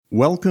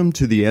Welcome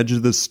to the Edge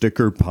of the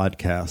Sticker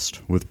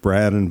podcast with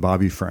Brad and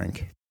Bobby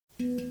Frank.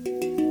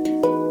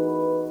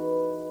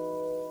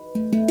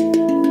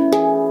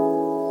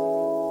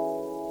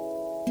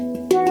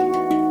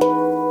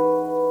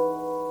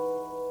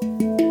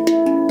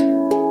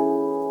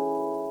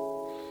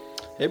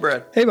 Hey,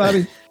 Brad. Hey,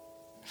 Bobby.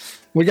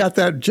 We got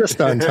that just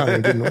on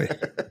time, didn't we?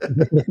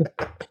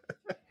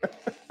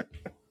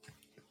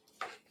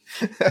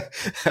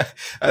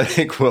 I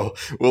think we'll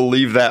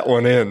leave that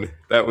one in.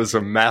 That was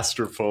a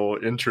masterful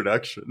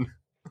introduction.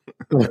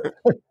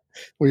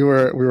 We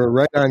were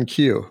right on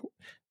cue.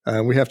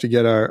 We have to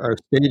get our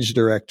stage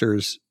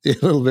directors a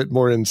little bit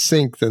more in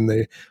sync than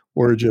they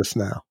were just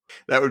now.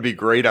 That would be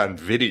great on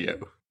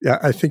video. Yeah,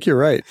 I think you're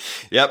right.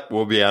 Yep,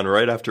 we'll be on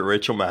right after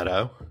Rachel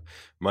Maddow,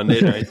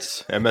 Monday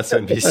nights,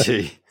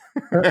 MSNBC.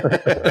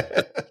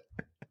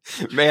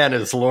 Man,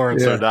 is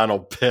Lawrence O'Donnell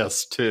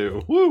pissed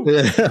too. Woo.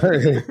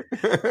 Yeah.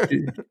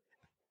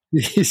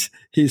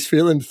 He's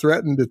feeling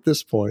threatened at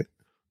this point.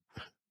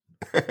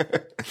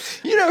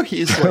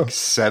 He's like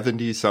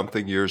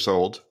 70-something years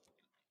old.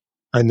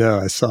 I know.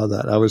 I saw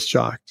that. I was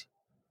shocked.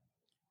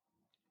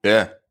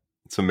 Yeah,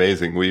 it's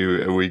amazing. We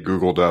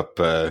Googled up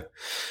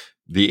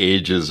the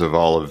ages of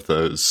all of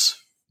those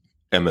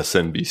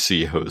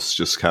MSNBC hosts,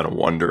 just kind of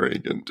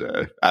wondering,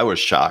 and I was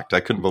shocked. I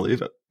couldn't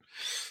believe it.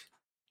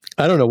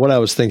 I don't know what I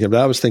was thinking,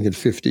 but I was thinking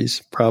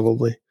 50s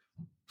probably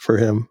for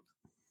him.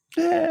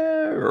 Yeah,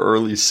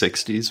 early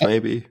 60s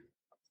maybe.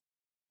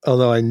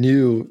 Although I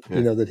knew,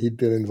 that he'd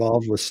been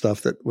involved with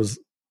stuff that was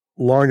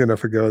long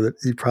enough ago that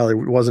he probably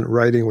wasn't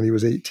writing when he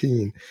was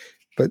 18,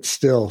 but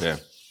still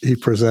he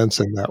presents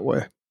him that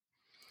way.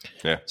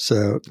 Yeah.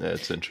 So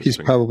it's interesting. He's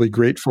probably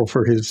grateful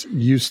for his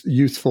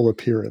youthful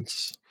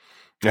appearance.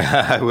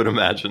 I would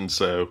imagine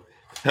so.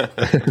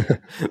 The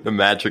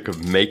magic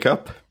of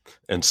makeup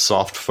and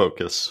soft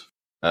focus.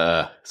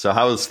 So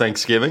how was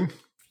Thanksgiving?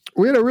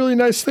 We had a really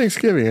nice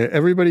Thanksgiving.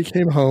 Everybody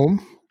came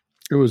home.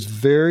 It was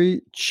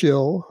very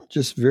chill,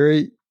 just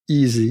very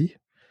easy.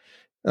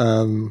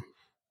 No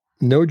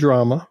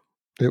drama.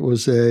 It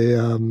was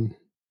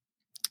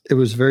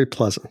very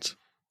pleasant.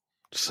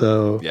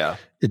 So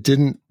it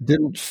didn't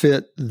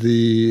fit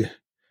the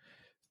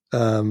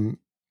kind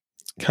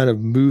of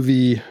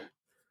movie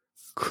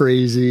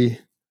crazy,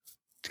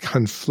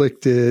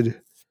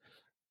 conflicted,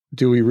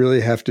 do we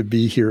really have to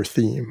be here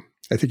theme.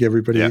 I think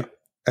everybody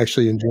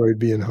actually enjoyed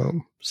being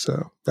home.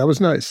 So that was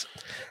nice.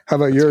 How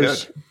about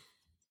yours? Good.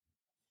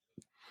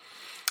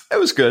 It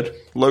was good.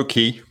 Low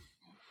key.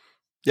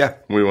 Yeah.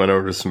 We went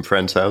over to some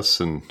friend's house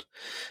and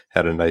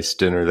had a nice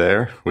dinner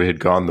there. We had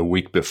gone the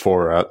week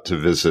before out to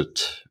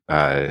visit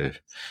the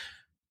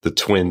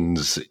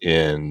twins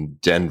in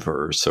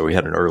Denver. So we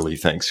had an early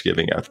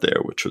Thanksgiving out there,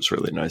 which was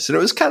really nice. And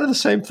it was kind of the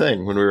same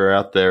thing when we were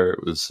out there.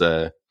 It was,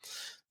 it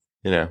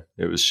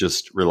was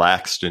just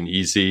relaxed and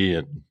easy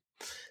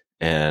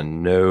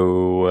and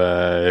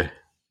no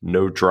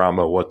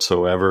drama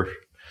whatsoever,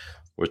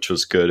 which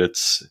was good.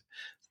 It's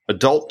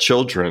adult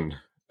children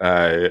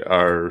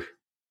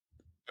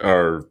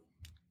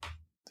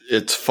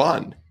it's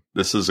fun.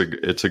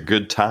 It's a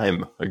good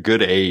time, a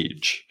good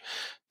age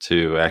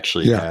to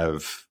actually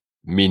have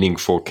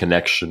meaningful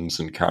connections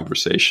and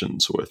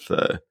conversations with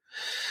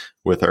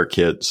our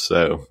kids.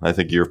 So I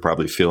think you're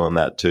probably feeling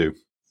that too.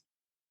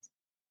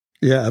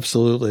 Yeah,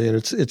 absolutely. And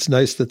it's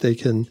nice that they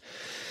can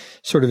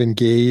sort of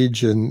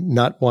engage and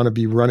not want to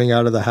be running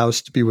out of the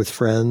house to be with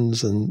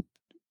friends and,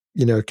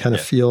 kind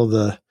of feel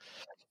the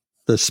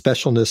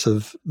specialness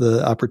of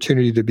the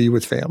opportunity to be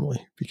with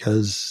family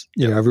because,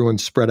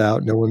 everyone's spread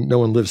out. No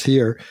one lives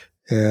here.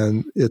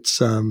 And it's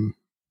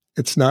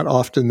not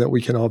often that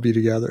we can all be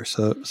together.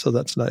 So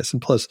that's nice.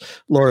 And plus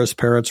Laura's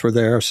parents were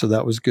there. So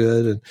that was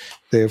good. And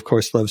they of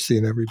course love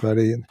seeing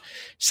everybody. And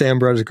Sam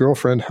brought his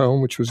girlfriend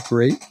home, which was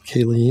great.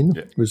 Kayleen.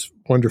 It was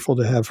wonderful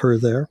to have her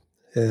there.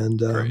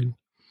 And,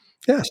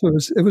 so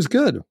it was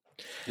good.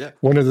 Yeah.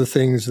 One of the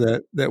things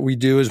that we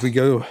do is we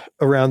go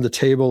around the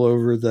table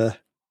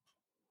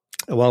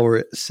while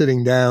we're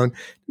sitting down,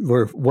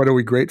 what are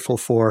we grateful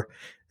for?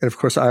 And of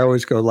course, I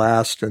always go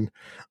last. And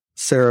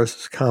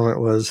Sarah's comment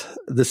was,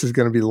 "This is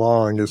going to be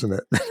long, isn't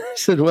it?" I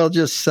said, "Well,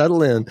 just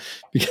settle in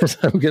because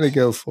I'm going to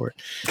go for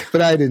it."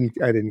 But I didn't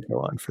go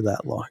on for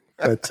that long.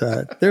 But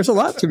there's a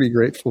lot to be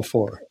grateful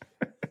for.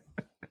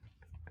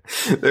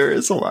 There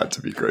is a lot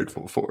to be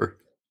grateful for.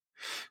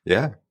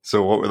 Yeah.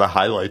 So, what were the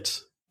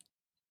highlights?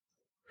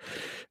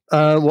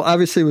 Well,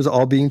 obviously, it was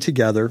all being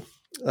together.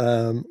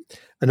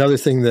 Another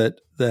thing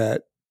that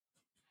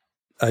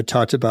I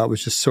talked about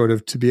was just sort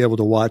of to be able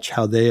to watch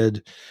how they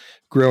had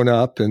grown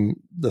up and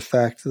the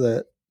fact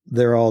that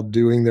they're all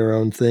doing their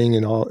own thing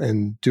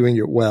and doing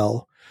it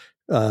well.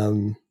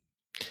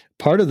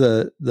 Part of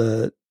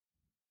the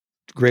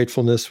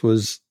gratefulness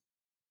was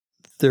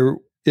there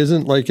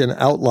isn't like an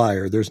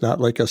outlier. There's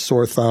not like a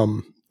sore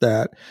thumb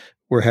that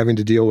we're having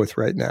to deal with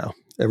right now.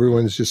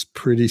 Everyone's just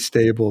pretty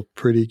stable,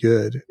 pretty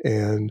good.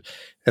 And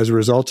as a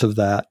result of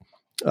that,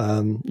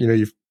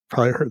 you've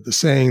probably heard the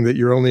saying that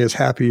you're only as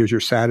happy as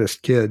your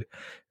saddest kid,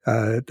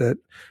 that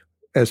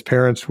as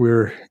parents,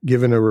 we're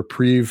given a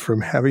reprieve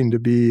from having to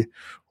be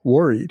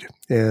worried.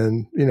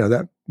 And,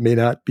 that may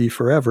not be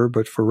forever,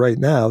 but for right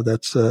now,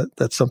 that's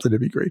something to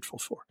be grateful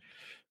for.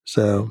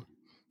 So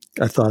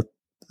I thought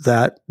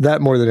that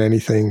more than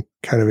anything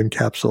kind of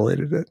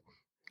encapsulated it.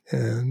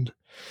 And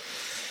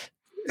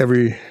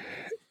every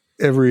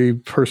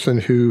person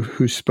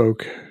who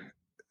spoke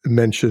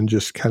mentioned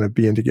just kind of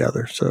being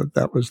together. So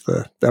that was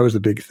the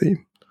big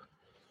theme.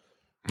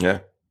 Yeah.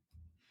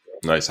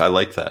 Nice. I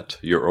like that.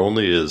 You're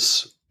only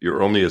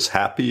as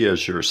happy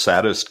as your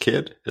saddest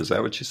kid. Is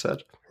that what you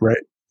said?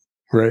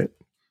 Right.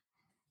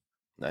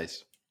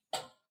 Nice.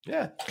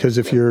 Yeah. Because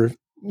if you're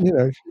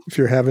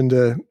having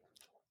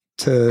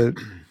to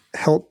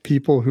help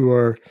people who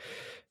are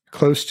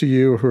close to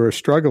you, who are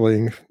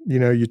struggling,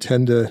 you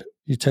tend to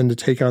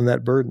take on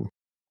that burden.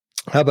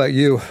 How about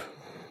you?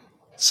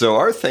 So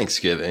our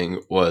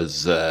Thanksgiving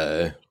was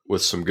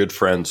with some good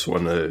friends.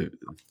 One of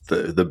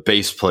the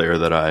bass player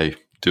that I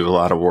do a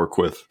lot of work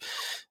with,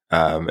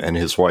 and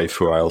his wife,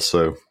 who I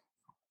also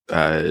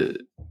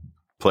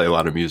play a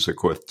lot of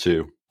music with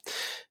too.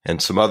 And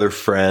some other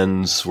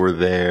friends were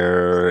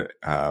there,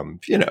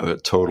 a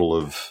total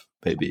of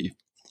maybe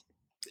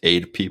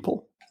 8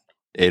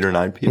 or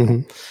 9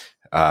 people.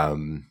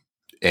 Mm-hmm.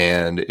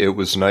 And it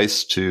was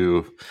nice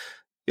to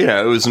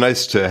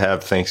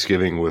have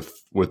Thanksgiving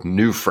with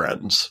new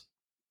friends,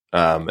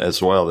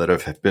 as well, that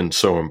have been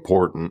so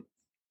important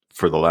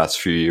for the last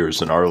few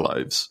years in our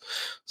lives.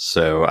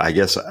 So I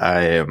guess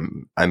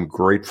I'm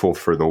grateful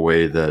for the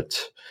way that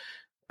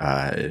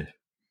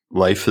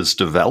life has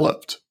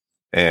developed,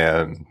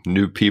 and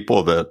new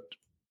people that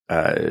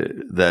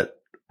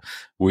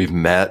we've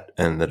met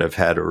and that have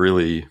had a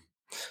really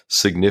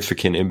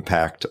significant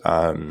impact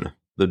on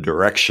the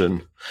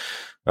direction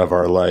of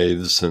our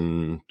lives,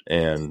 and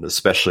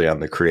especially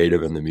on the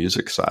creative and the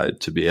music side,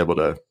 to be able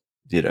to,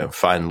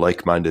 find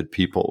like-minded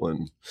people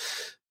and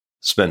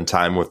spend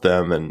time with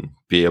them and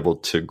be able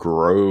to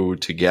grow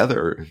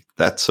together.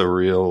 That's a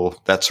real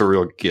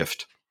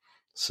gift.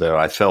 So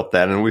I felt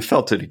that, and we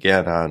felt it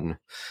again on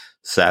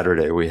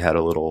Saturday. We had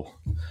a little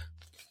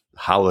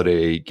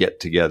holiday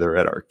get together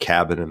at our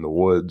cabin in the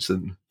woods,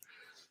 and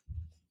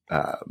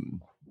a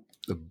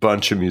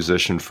bunch of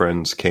musician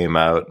friends came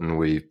out, and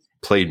we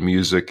played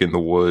music in the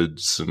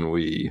woods, and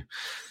we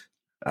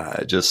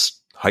just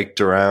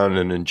hiked around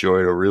and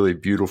enjoyed a really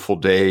beautiful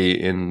day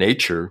in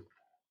nature.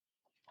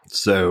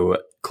 So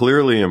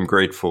clearly I'm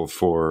grateful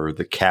for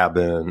the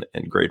cabin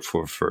and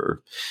grateful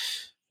for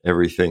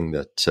everything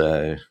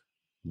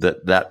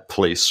that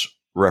place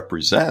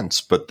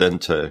represents, but then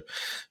to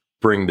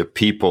bring the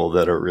people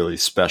that are really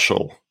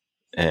special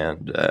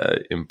and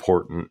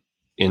important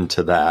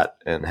into that,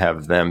 and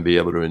have them be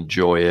able to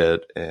enjoy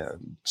it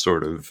and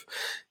sort of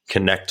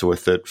connect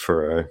with it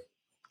for a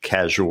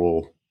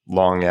casual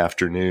long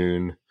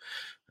afternoon,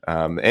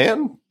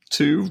 and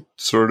to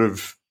sort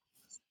of,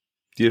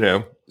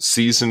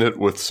 season it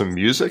with some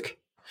music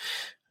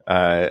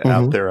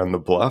out there on the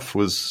bluff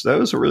was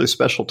a really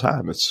special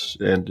time.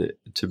 And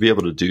to be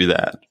able to do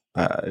that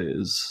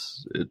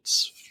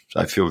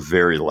I feel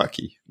very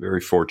lucky,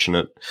 very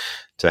fortunate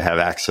to have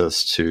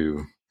access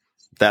to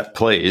that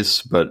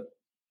place, but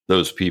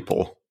those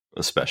people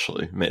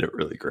especially made it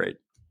really great.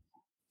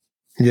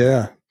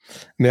 Yeah. I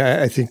mean,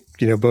 I think,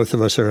 both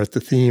of us are at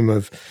the theme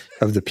of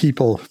the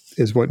people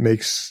is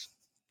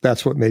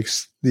that's what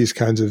makes these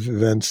kinds of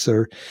events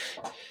or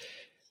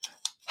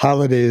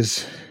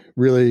holidays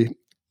really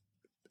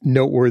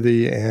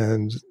noteworthy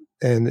and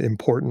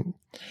important.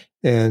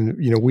 And,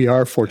 we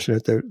are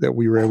fortunate that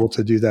we were able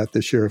to do that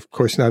this year. Of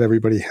course, not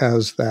everybody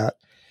has that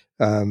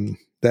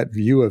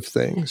view of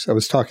things. I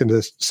was talking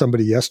to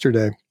somebody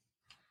yesterday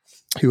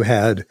who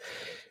had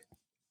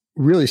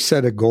really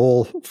set a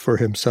goal for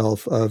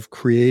himself of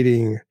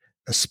creating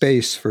a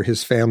space for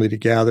his family to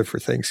gather for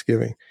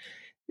Thanksgiving.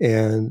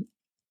 And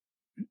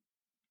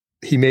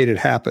he made it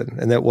happen.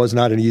 And that was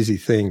not an easy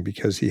thing,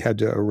 because he had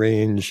to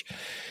arrange,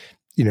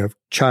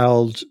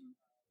 child,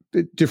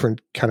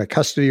 different kind of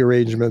custody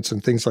arrangements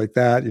and things like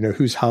that,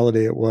 whose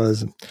holiday it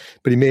was.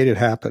 But he made it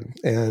happen.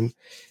 And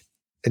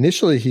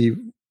initially he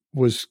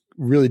was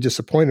really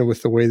disappointed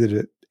with the way that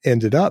it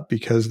ended up,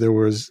 because there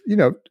was,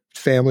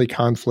 family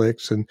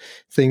conflicts and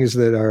things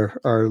that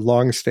are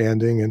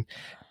longstanding, and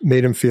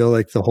made him feel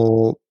like the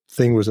whole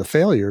thing was a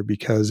failure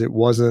because it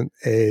wasn't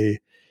a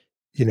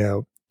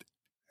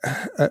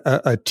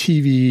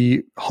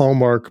TV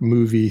Hallmark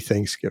movie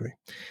Thanksgiving.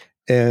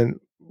 And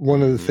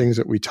one of the things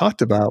that we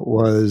talked about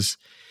was,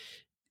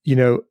 he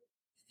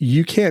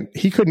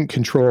couldn't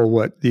control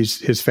what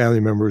his family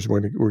members were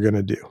going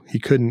to do. He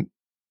couldn't,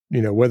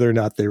 whether or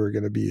not they were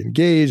going to be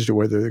engaged, or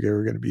whether they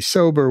were going to be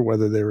sober,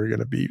 whether they were going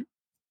to be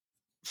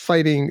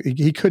fighting.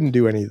 He couldn't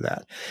do any of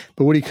that.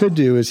 But what he could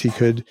do is he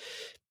could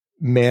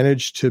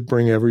manage to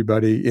bring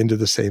everybody into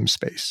the same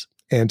space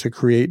and to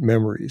create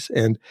memories.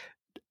 And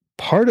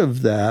part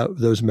of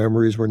those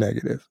memories were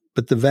negative,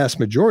 but the vast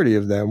majority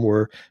of them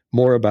were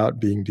more about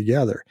being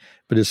together.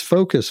 But his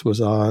focus was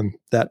on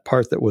that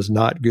part that was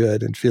not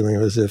good and feeling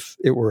as if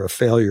it were a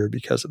failure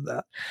because of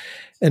that.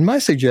 And my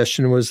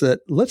suggestion was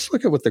that let's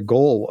look at what the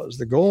goal was.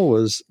 The goal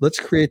was, let's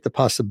create the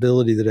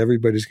possibility that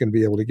everybody's going to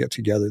be able to get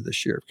together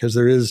this year, because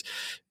there is,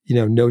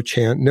 no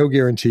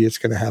guarantee it's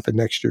going to happen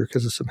next year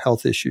because of some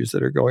health issues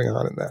that are going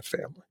on in that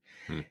family.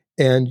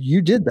 And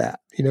you did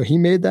that. He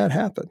made that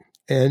happen.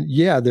 And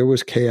yeah, there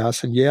was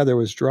chaos, and yeah, there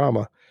was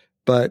drama,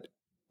 but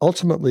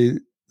ultimately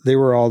they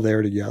were all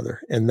there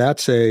together. And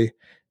that's a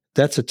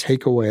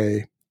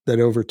takeaway that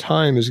over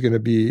time is going to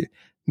be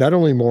not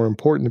only more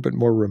important, but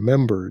more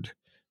remembered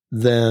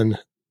than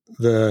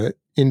the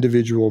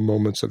individual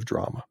moments of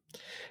drama.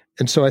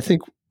 And so I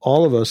think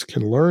all of us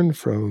can learn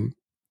from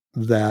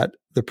that.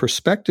 The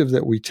perspective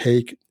that we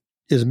take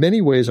is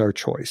many ways our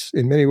choice.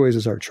 In many ways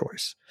is our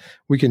choice.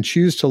 We can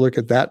choose to look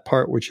at that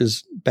part which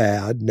is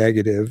bad,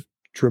 negative,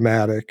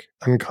 dramatic,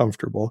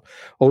 uncomfortable,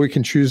 or we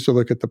can choose to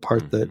look at the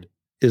part that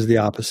is the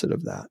opposite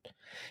of that.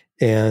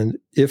 And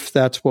if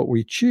that's what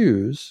we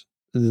choose,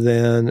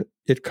 then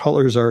it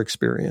colors our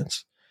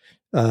experience.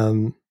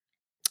 And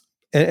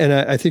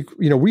I think,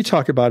 we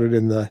talk about it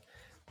in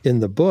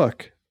the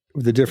book,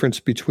 the difference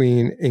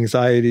between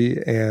anxiety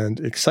and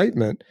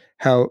excitement,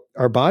 how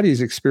our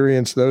bodies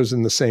experience those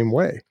in the same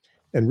way.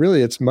 And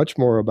really, it's much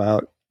more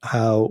about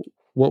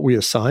what we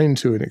assign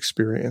to an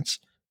experience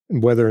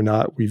and whether or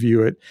not we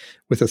view it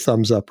with a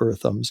thumbs up or a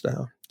thumbs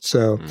down.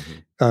 So,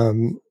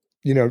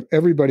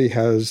 everybody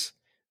has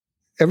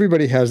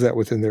that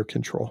within their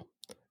control.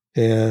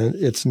 And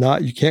it's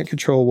not, you can't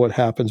control what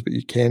happens, but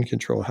you can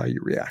control how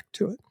you react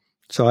to it.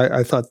 So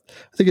I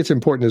think it's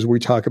important as we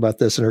talk about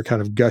this and are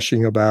kind of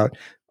gushing about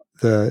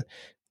the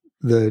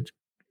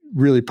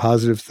really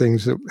positive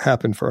things that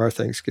happened for our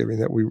Thanksgiving,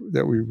 that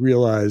we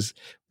realize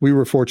we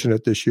were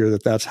fortunate this year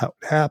that that's how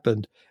it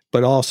happened,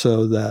 but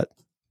also that,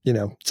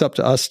 it's up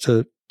to us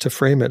to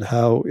frame it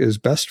how is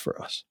best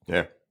for us.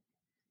 Yeah.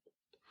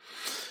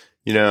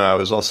 I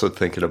was also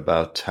thinking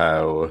about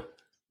how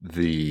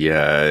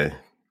the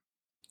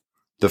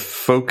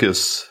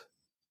focus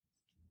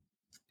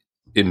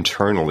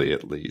internally,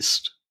 at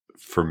least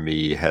for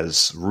me,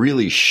 has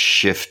really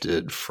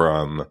shifted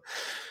from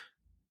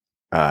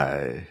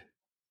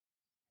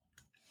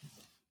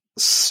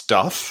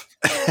stuff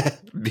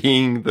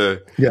being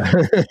the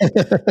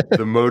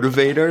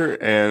motivator,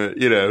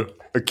 and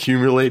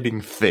accumulating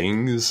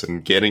things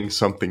and getting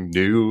something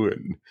new,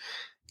 and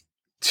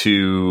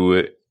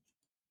to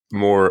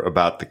more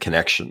about the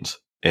connections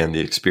and the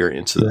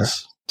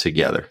experiences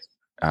together.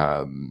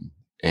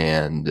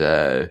 And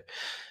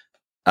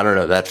I don't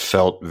know, that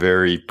felt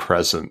very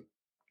present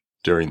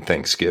during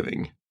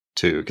Thanksgiving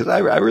too, because I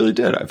really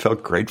did. I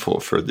felt grateful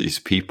for these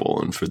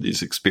people and for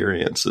these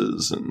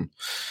experiences, and,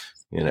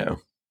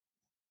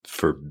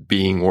 for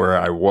being where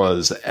I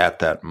was at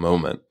that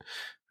moment,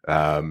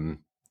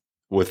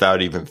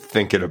 without even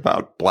thinking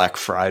about Black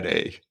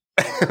Friday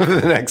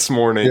the next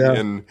morning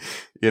and,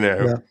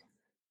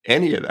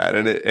 any of that.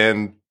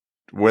 And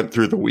went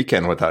through the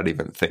weekend without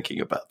even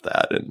thinking about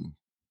that. And,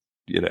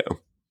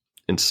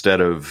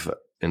 instead of,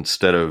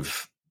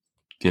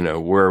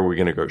 where are we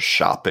going to go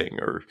shopping,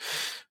 or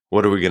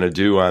what are we going to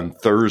do on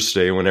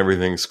Thursday when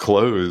everything's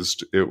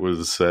closed? It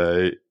was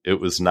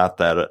not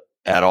that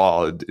at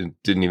all. It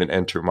didn't even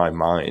enter my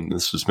mind.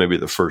 This was maybe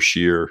the first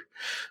year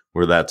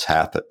where that's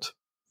happened.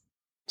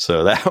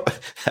 So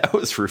that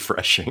was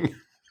refreshing.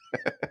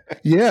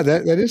 Yeah,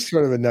 that is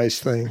sort of a nice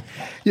thing.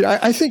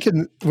 I think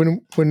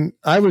when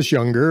I was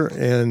younger,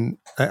 and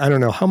I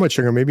don't know how much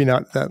younger, maybe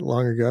not that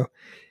long ago,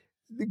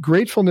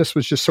 gratefulness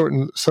was just sort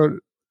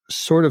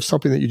of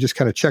something that you just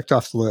kind of checked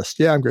off the list.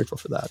 Yeah, I'm grateful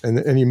for that,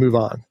 and you move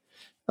on.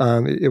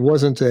 It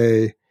wasn't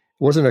a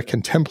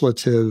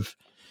contemplative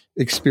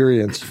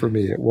experience for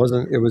me. It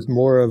was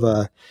more of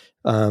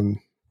an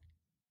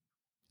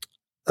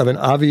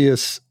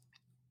obvious.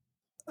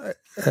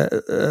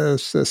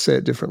 Let's say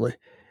it differently.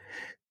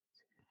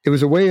 It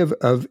was a way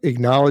of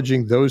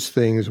acknowledging those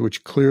things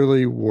which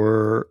clearly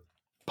were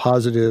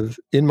positive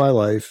in my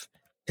life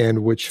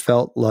and which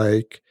felt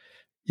like,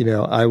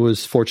 I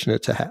was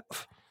fortunate to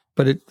have.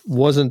 But it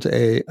wasn't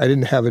I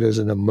didn't have it as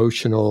an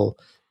emotional,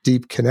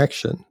 deep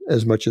connection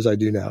as much as I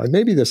do now. And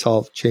maybe this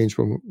all changed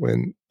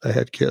when I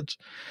had kids.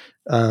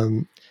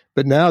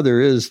 But now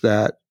there is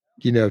that,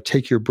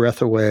 take your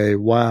breath away.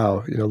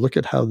 Wow. Look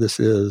at how this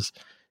is.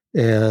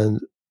 And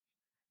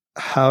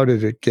how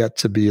did it get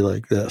to be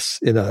like this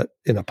in a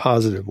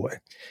positive way?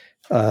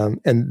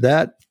 And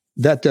that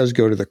does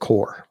go to the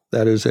core.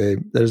 That is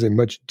a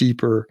much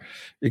deeper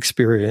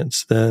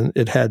experience than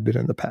it had been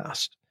in the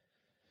past.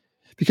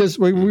 Because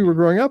when we were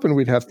growing up and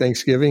we'd have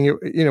Thanksgiving,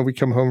 we'd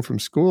come home from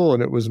school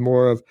and it was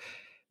more of,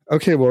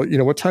 okay, well,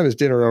 what time is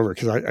dinner over?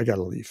 Because I got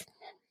to leave.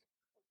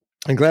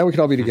 I'm glad we could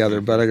all be together,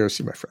 but I got to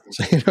see my friends.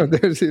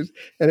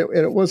 And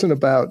it wasn't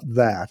about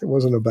that. It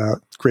wasn't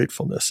about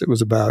gratefulness. It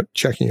was about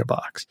checking a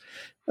box.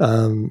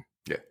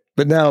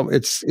 But now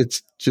it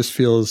just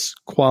feels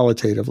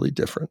qualitatively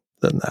different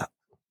than that.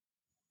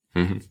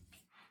 Mm-hmm.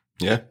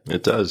 Yeah,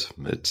 it does.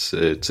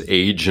 It's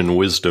age and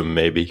wisdom,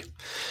 maybe.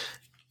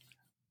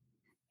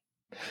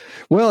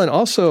 Well, and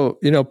also,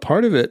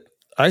 part of it,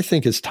 I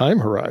think, is time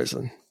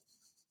horizon.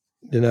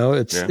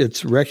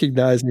 It's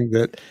recognizing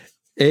that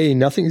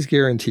nothing's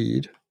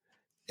guaranteed,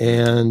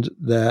 and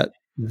that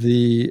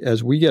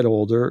as we get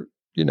older,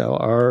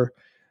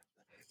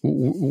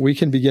 we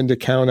can begin to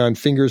count on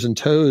fingers and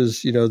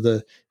toes,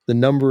 the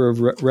number of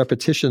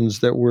repetitions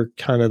that we're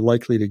kind of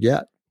likely to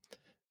get.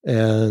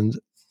 And,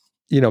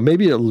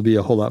 maybe it'll be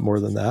a whole lot more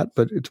than that,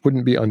 but it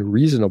wouldn't be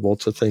unreasonable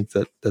to think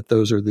that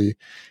those are the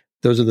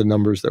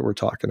numbers that we're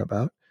talking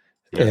about.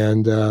 Yeah.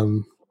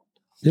 And,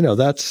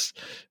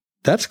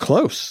 that's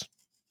close.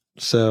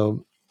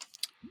 So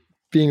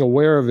being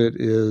aware of it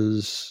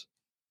is,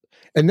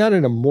 and not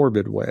in a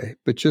morbid way,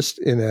 but just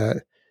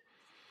in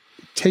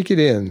take it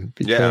in.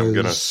 Because, I'm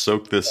going to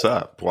soak this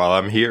up while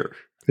I'm here.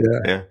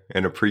 Yeah.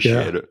 And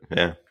appreciate it.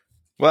 Yeah.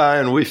 Well,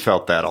 and we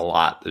felt that a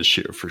lot this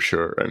year for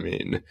sure. I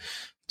mean,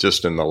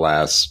 just in the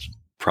last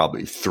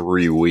probably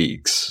 3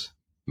 weeks,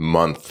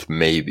 month,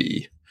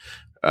 maybe,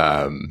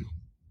 Teresa's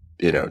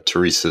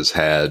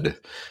had,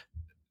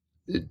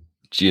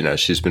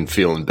 she's been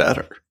feeling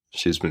better.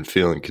 She's been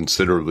feeling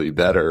considerably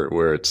better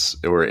where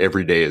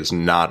every day is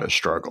not a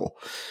struggle.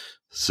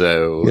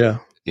 So,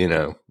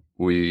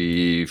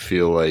 we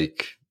feel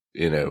like,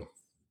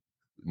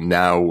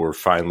 now we're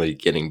finally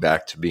getting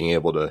back to being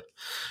able to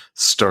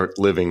start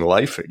living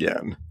life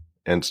again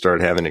and start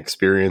having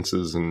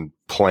experiences and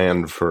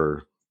plan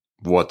for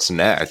what's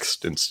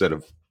next instead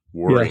of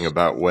worrying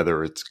about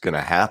whether it's going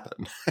to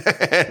happen.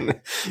 And,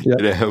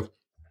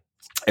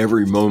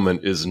 every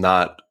moment is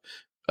not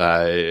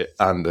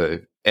on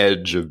the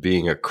edge of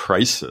being a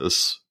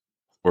crisis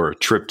or a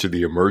trip to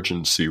the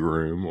emergency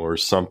room or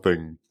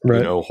something,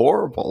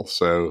 horrible.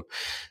 So,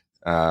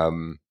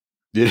 and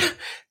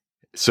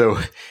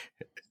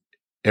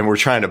we're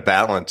trying to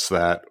balance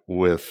that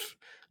with,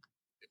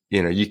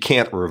 you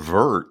can't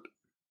revert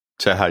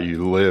to how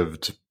you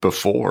lived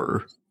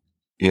before.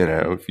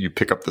 If you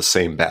pick up the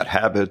same bad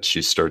habits,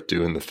 you start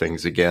doing the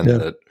things again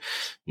that,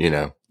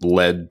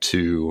 led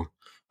to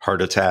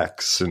heart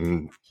attacks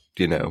and,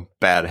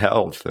 bad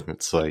health. And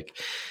it's like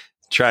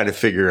trying to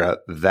figure out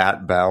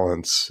that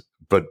balance,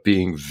 but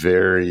being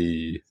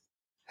very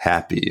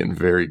happy and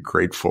very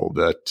grateful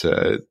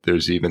that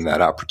there's even that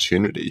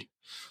opportunity.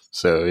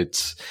 So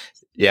it's,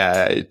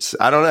 I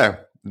don't know,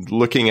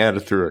 looking at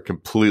it through a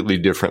completely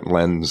different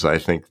lens, I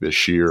think,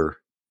 this year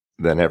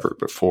than ever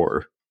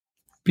before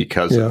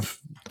because of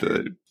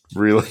the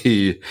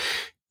really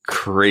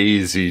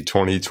crazy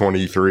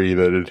 2023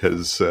 that it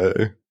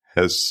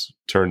has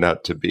turned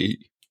out to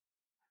be.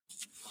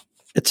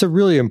 It's a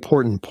really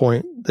important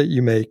point that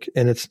you make,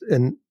 and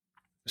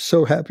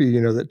so happy,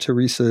 that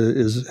Teresa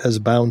has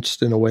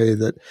bounced in a way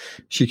that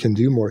she can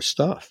do more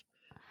stuff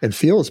and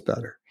feels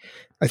better.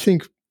 I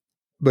think,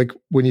 like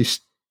when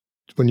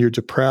you're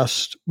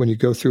depressed, when you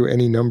go through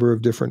any number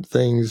of different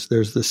things,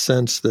 there's the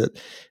sense that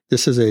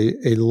this is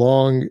a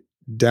long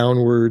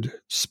downward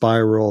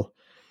spiral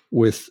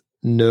with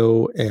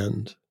no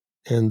end,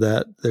 and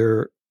that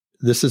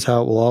this is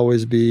how it will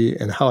always be,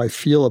 and how I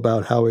feel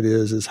about how it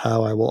is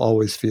how I will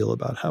always feel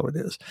about how it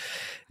is.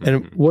 Mm-hmm.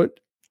 And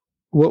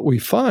what we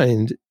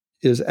find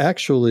is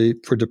actually,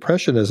 for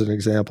depression as an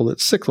example,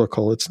 it's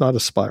cyclical. It's not a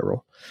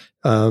spiral.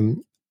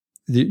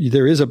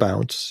 There is a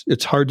bounce.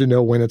 It's hard to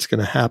know when it's going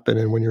to happen,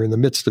 and when you're in the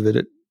midst of it,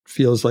 it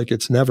feels like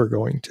it's never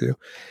going to.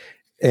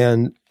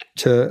 And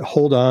to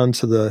hold on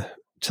to the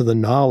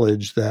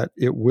knowledge that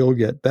it will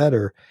get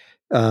better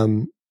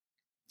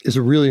is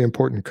a really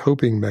important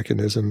coping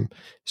mechanism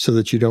so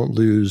that you don't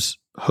lose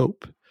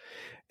hope.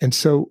 And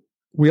so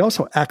we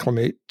also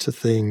acclimate to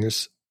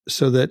things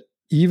so that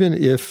even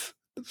if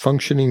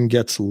functioning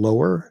gets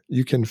lower,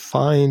 you can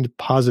find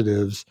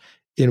positives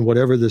in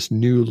whatever this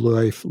new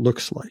life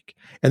looks like.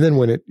 And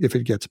then if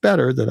it gets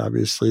better, then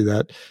obviously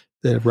that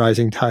the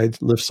rising tide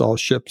lifts all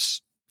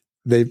ships.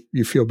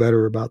 You feel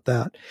better about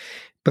that.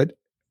 But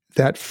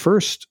that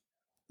first,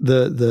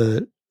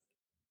 the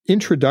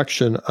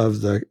introduction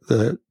of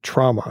the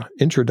trauma,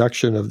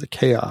 introduction of the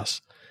chaos,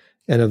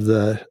 and of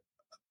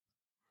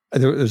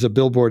there's a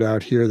billboard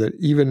out here that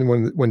even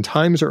when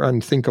times are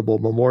unthinkable,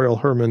 when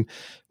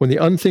the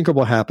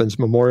unthinkable happens,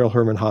 Memorial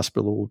Hermann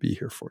Hospital will be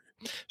here for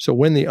you. So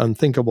when the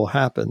unthinkable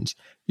happens,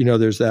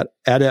 there's that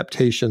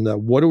adaptation, that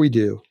what do we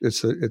do?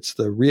 It's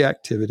the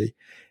reactivity.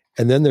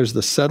 And then there's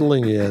the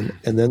settling in,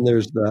 and then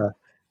there's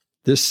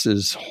this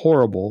is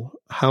horrible.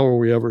 How will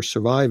we ever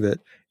survive it?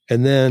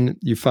 And then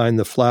you find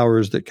the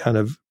flowers that kind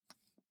of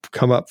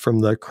come up from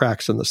the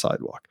cracks in the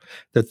sidewalk,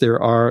 that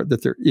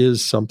there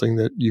is something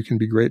that you can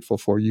be grateful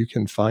for. You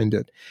can find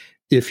it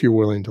if you're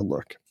willing to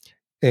look.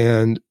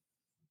 And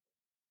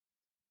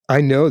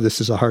I know this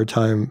is a hard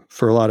time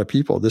for a lot of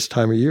people. This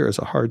time of year is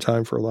a hard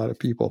time for a lot of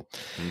people,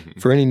 mm-hmm.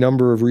 for any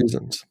number of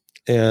reasons.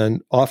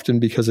 And often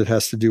because it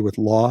has to do with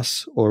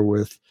loss, or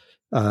with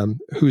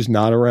who's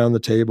not around the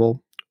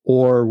table,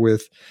 or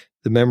with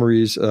the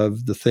memories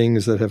of the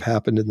things that have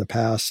happened in the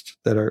past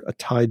that are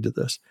tied to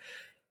this.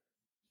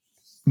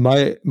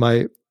 my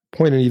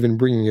point in even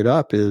bringing it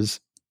up is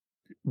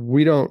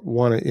we don't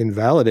want to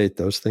invalidate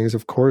those things.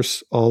 Of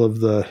course, all of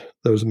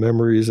those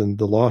memories and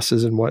the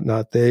losses and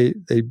whatnot, they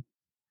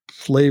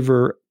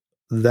flavor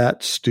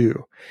that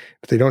stew,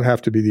 but they don't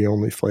have to be the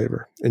only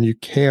flavor. And you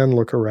can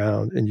look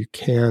around and you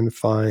can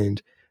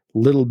find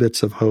little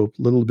bits of hope,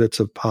 little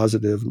bits of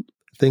positive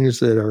things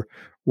that are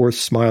worth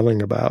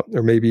smiling about,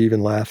 or maybe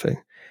even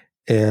laughing.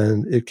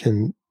 And it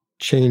can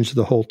change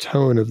the whole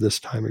tone of this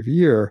time of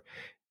year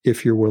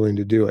if you're willing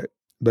to do it.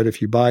 But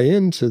if you buy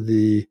into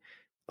the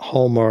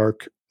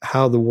hallmark,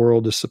 how the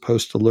world is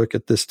supposed to look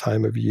at this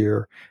time of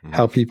year,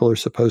 how people are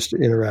supposed to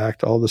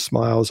interact, all the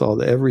smiles, all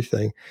the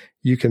everything,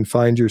 you can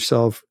find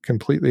yourself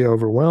completely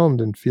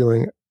overwhelmed and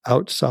feeling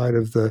outside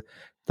of the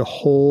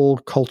whole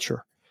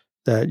culture,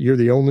 that you're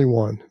the only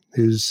one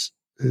who's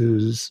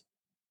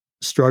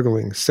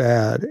struggling,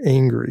 sad,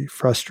 angry,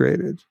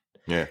 frustrated,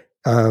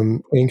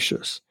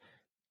 anxious.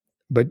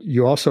 But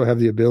you also have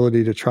the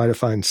ability to try to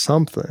find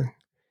something,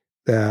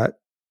 that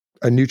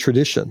a new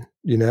tradition,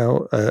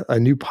 a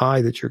new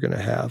pie that you're going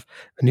to have,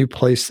 a new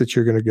place that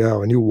you're going to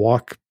go, a new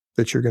walk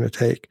that you're going to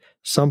take,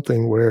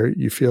 something where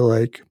you feel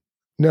like,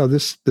 no,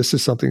 this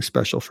is something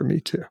special for me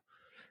too.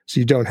 So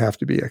you don't have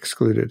to be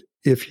excluded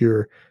if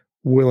you're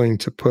willing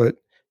to put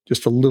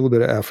just a little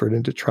bit of effort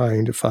into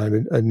trying to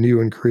find a new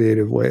and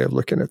creative way of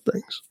looking at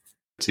things.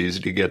 It's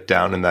easy to get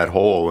down in that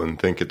hole and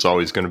think it's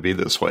always going to be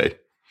this way.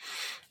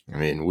 I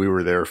mean, we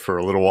were there for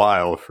a little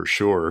while for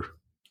sure,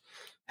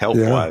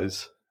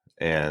 health-wise.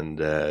 And,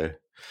 it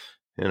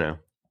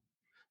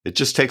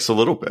just takes a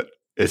little bit.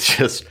 It's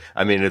just,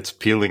 it's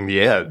peeling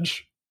the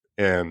edge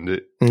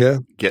and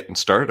getting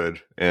started.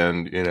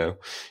 And,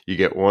 you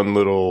get one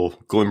little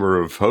glimmer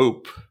of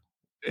hope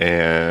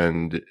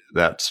and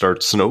that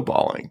starts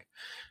snowballing.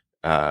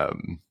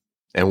 And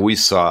we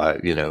saw,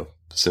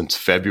 since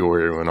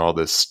February when all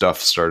this stuff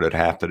started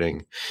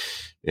happening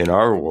in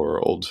our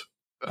world,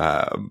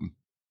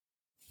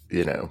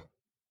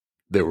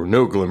 there were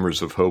no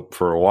glimmers of hope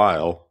for a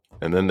while.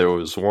 And then there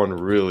was one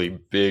really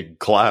big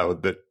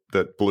cloud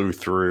that blew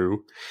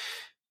through.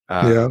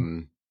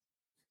 And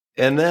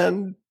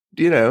then,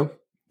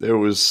 there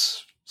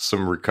was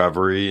some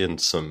recovery and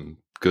some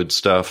good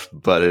stuff,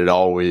 but it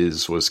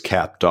always was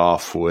capped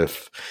off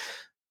with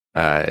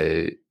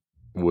a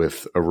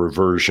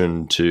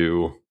reversion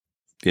to,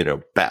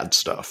 bad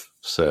stuff.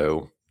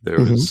 So there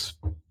was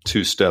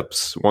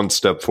one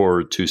step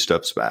forward, two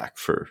steps back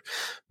for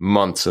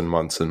months and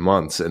months and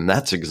months. And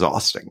that's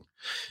exhausting.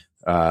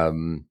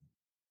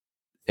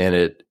 And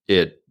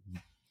it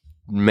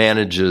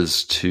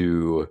manages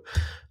to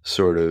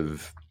sort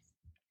of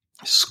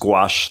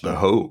squash the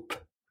hope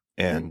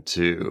and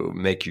to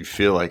make you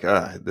feel like,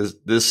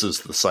 this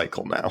is the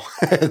cycle now.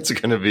 It's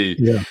going to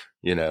be,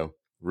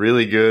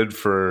 really good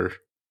for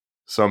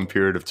some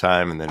period of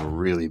time and then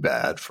really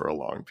bad for a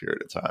long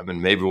period of time.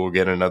 And maybe we'll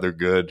get another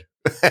good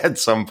at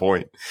some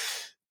point.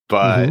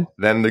 But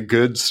then the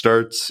good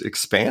starts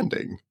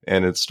expanding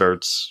and it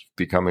starts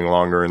becoming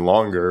longer and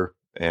longer.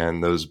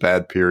 And those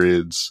bad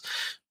periods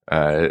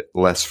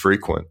less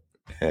frequent.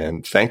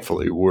 And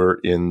thankfully, we're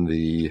in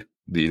the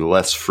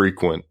less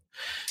frequent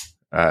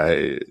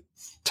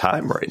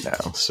time right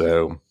now.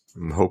 So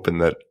I'm hoping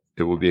that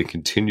it will be a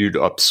continued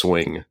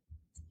upswing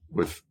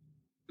with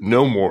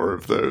no more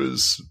of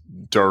those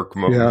dark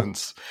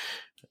moments.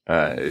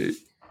 And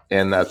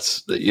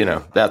that's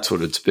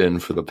what it's been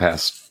for the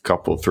past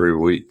 3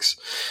 weeks.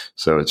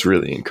 So it's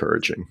really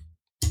encouraging.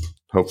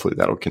 Hopefully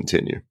that'll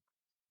continue.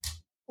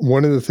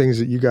 One of the things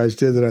that you guys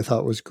did that I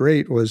thought was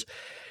great was,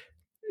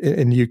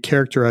 and you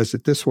characterized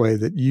it this way,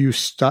 that you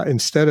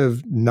instead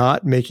of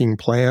not making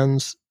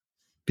plans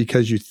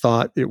because you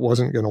thought it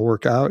wasn't going to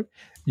work out,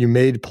 you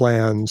made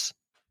plans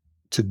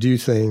to do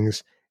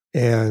things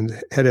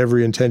and had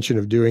every intention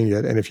of doing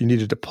it. And if you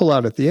needed to pull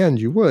out at the end,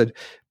 you would,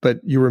 but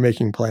you were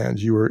making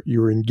plans. You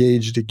were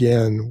engaged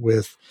again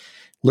with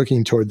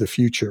looking toward the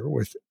future,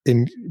 with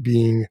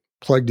being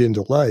plugged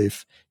into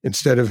life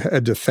instead of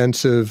a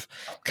defensive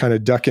kind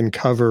of duck and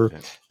cover. Yeah.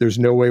 There's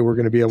no way we're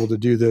going to be able to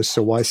do this,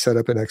 so why set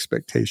up an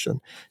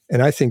expectation?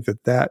 And I think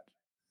that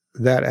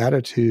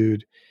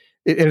attitude,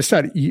 and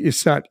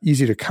it's not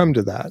easy to come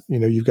to that.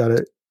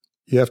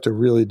 You have to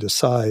really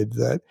decide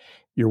that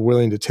you're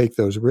willing to take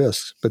those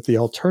risks. But the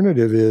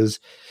alternative is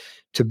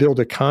to build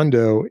a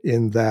condo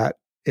in that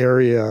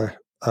area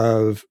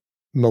of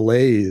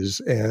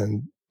malaise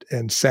and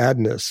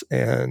sadness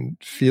and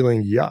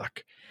feeling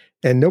yuck.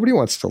 And nobody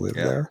wants to live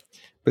there.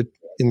 But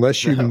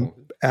unless you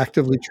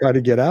actively try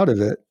to get out of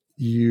it,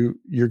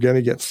 you're going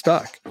to get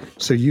stuck.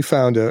 So you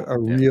found a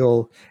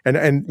real,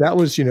 and that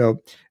was,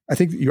 I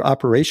think that you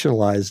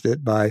operationalized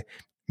it by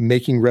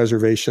making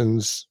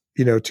reservations,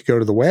 to go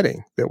to the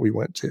wedding that we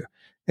went to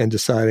and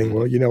deciding,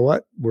 well, you know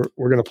what, we're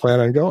going to plan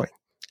on going.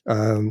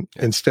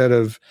 Instead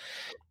of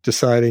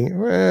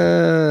deciding,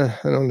 I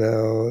don't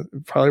know,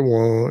 probably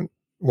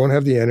won't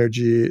have the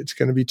energy. It's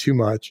going to be too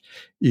much.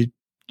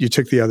 You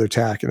took the other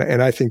tack.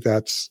 And I think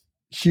that's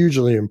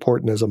hugely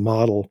important as a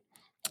model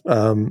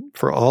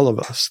for all of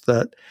us,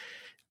 that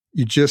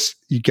you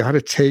got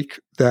to take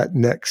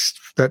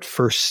that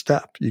first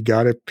step. You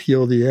got to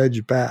peel the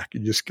edge back. You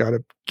just got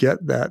to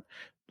get that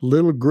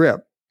little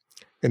grip.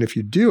 And if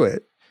you do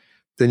it,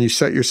 then you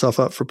set yourself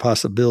up for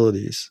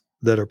possibilities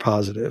that are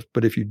positive.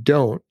 But if you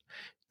don't,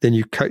 then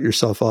you cut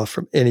yourself off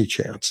from any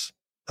chance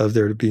of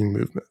there being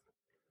movement.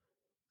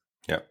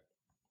 Yeah.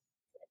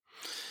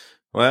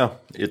 Well,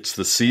 it's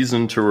the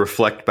season to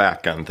reflect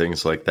back on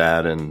things like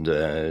that and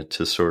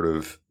to sort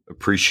of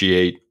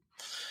appreciate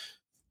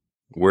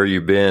where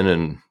you've been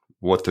and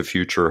what the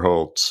future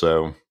holds.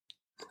 So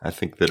I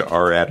think that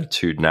our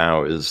attitude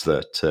now is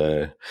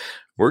that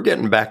we're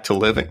getting back to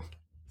living.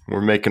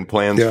 We're making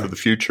plans for the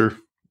future.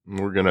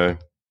 We're going to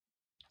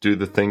do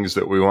the things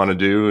that we want to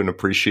do and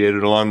appreciate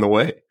it along the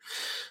way.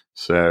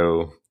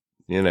 So,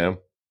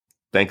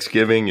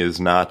 Thanksgiving is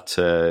not,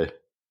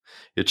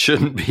 it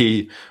shouldn't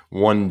be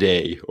one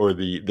day, or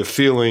the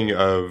feeling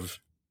of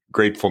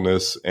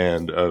gratefulness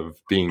and of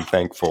being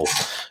thankful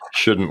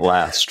shouldn't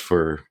last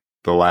for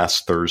the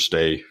last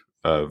Thursday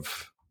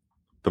of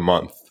the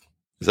month.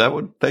 Is that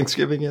what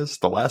Thanksgiving is?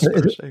 The last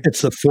Thursday?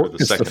 It's the fourth.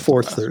 It's the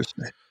fourth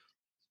Thursday.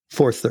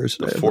 Fourth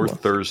Thursday. The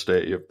fourth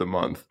Thursday of the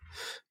month.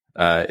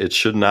 It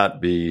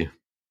shouldn't be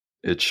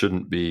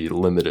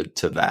limited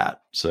to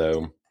that.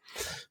 So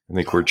I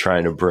think we're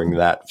trying to bring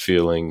that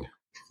feeling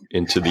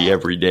into the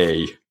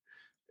everyday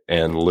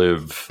and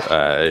live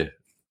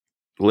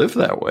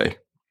that way.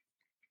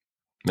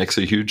 Makes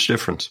a huge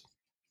difference.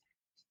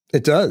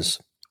 It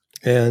does.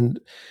 And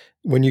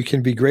when you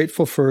can be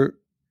grateful for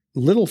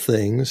little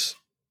things,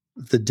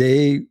 the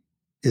day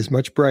is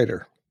much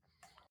brighter.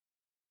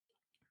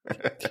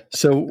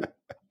 So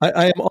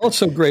I am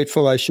also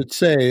grateful, I should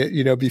say,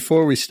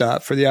 before we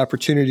stop, for the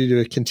opportunity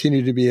to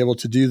continue to be able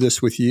to do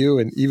this with you.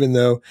 And even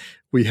though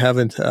we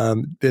haven't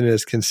been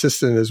as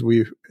consistent as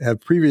we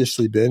have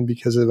previously been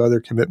because of other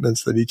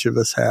commitments that each of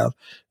us have,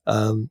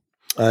 I'm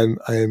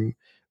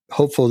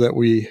hopeful that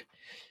we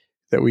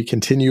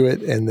continue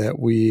it and that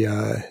we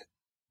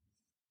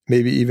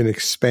maybe even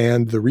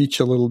expand the reach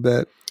a little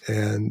bit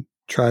and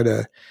try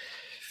to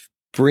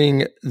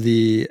bring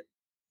the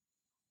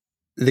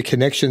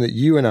connection that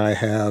you and I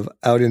have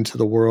out into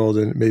the world,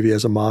 and maybe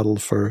as a model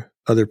for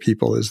other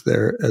people as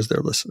they're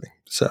listening.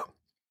 So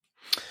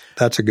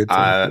that's a good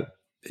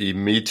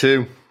thing. Me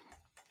too.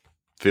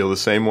 Feel the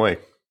same way.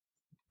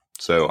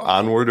 So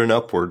onward and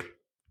upward.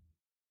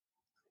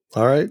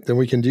 All right, then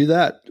we can do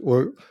that.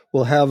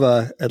 We'll have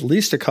at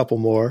least a couple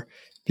more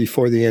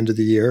before the end of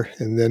the year,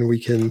 and then we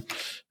can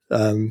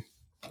do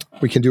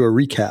a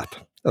recap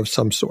of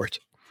some sort.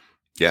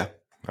 Yeah.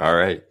 All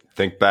right.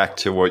 Think back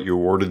to what your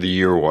word of the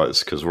year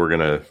was, because we're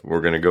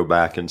gonna go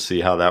back and see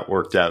how that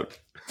worked out.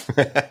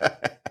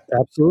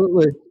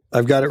 Absolutely.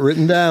 I've got it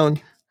written down.